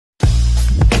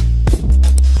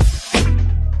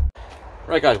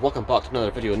Right guys, welcome back to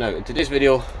another video. Now in today's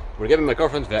video we're giving my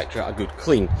girlfriend's Vectra a good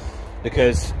clean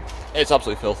because it's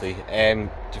absolutely filthy. To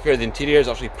be fair, the interior is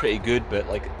actually pretty good, but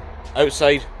like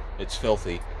outside it's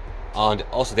filthy, and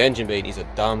also the engine bay needs a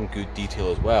damn good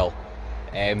detail as well.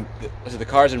 The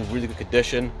car's in really good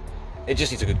condition, it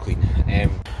just needs a good clean.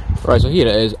 Right, so here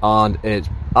it is, and it's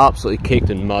absolutely caked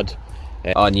in mud,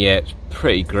 and yeah, it's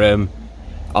pretty grim,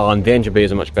 and the engine bay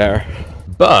isn't much better.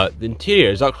 But the interior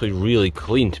is actually really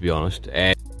clean, to be honest.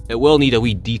 It will need a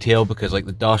wee detail because like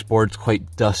the dashboard's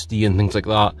quite dusty and things like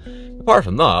that. Apart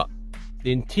from that,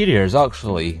 the interior is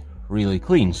actually really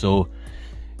clean. So,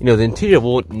 you know, the interior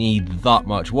won't need that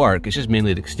much work. It's just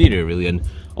mainly the exterior really, and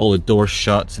all the door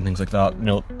shuts and things like that. You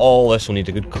know, all this will need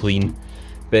a good clean.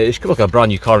 But it should look like a brand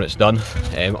new car when it's done.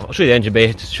 I'll show you the engine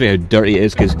bay to show you how dirty it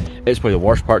is, because it's probably the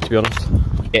worst part, to be honest.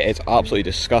 Yeah, it's absolutely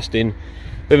disgusting.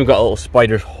 We've even got a little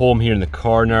spider's home here in the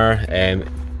corner.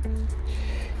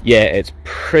 Yeah, it's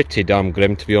pretty damn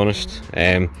grim, to be honest.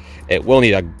 It will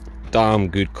need a damn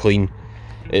good clean.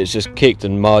 It's just caked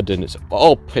in mud and it's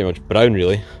all pretty much brown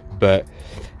really, but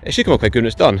it should come out quite good when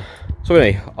it's done. So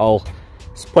anyway, I'll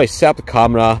probably set up the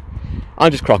camera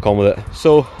and just crack on with it.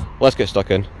 So let's get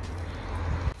stuck in.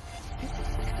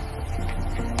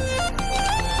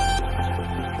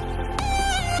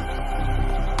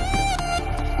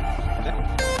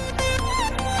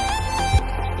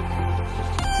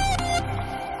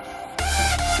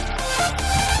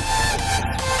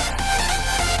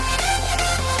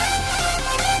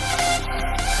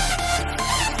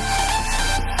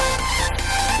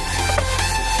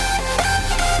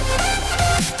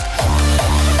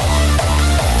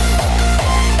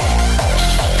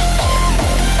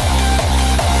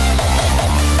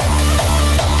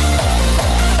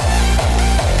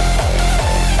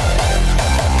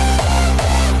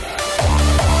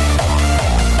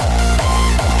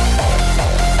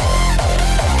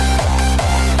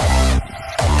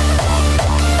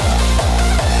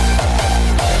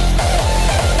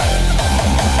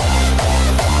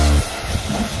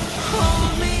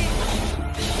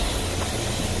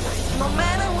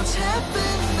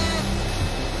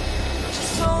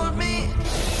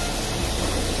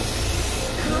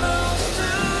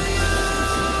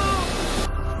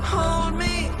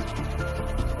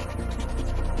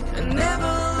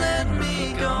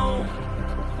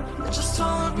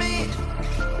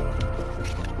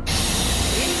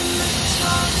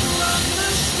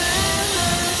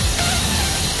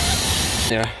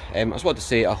 Yeah, I just wanted to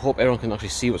say I hope everyone can actually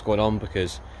see what's going on,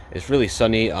 because it's really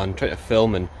sunny and trying to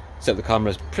film and set up the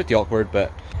camera is pretty awkward,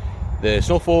 but the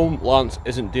snow foam lance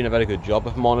isn't doing a very good job,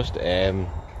 if I'm honest. It's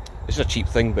just a cheap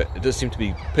thing, but it does seem to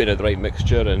be putting out the right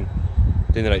mixture and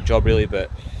doing the right job really.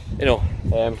 But you know,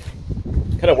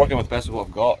 kind of working with the best of what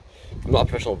I've got. I'm not a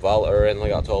professional valeter or anything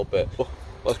like that at all, but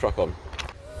let's crack on.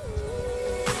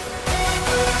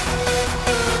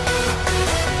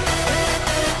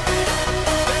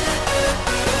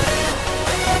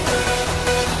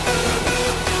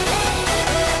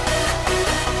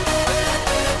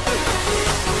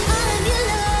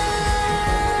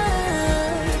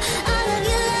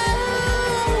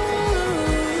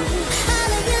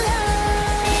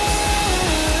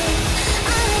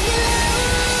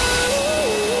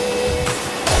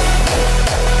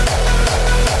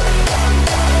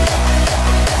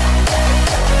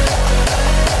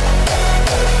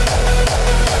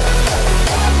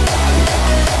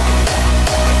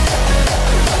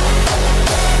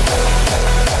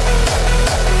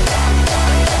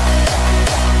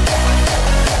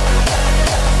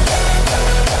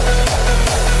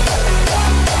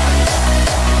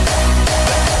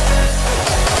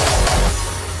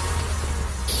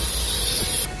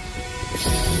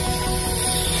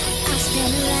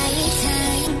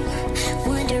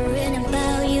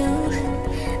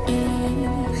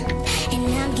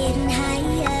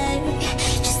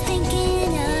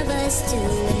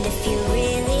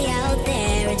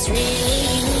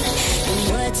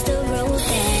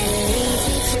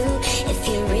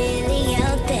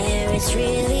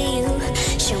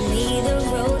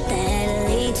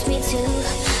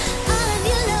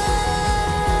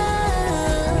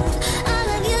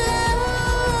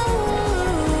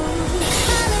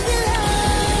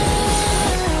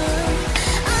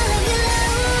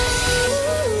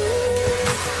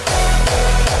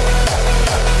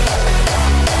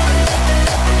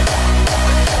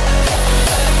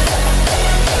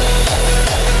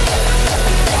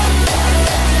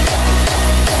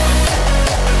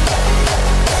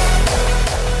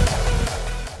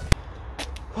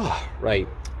 Right,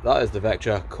 that is the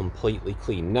Vectra completely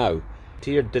clean. Now,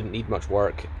 interior didn't need much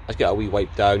work. I just got a wee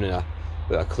wipe down and a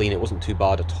a clean. It wasn't too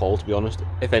bad at all, to be honest.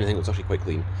 If anything, it was actually quite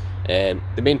clean.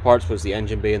 The main parts was the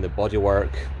engine bay and the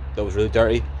bodywork that was really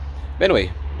dirty. But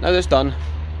anyway, now that's done,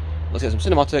 let's get some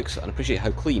cinematics and appreciate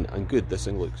how clean and good this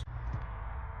thing looks.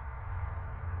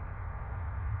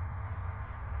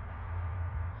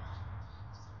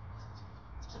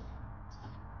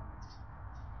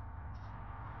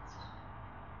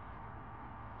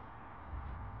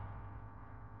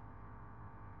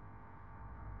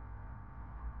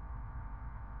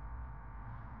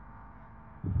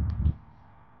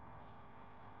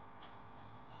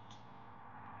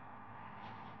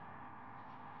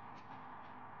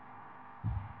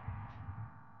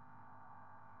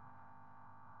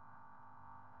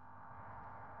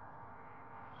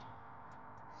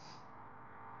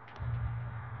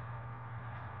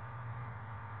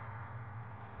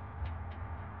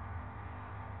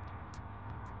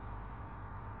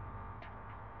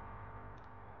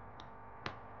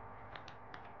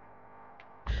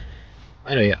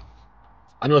 Anyway,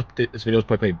 I know this video is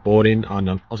probably quite boring, and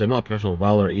obviously I'm not a professional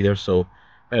valer either, so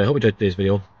I hope you enjoyed today's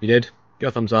video. If you did, give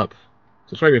a thumbs up,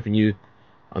 subscribe if you're new,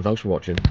 and thanks for watching.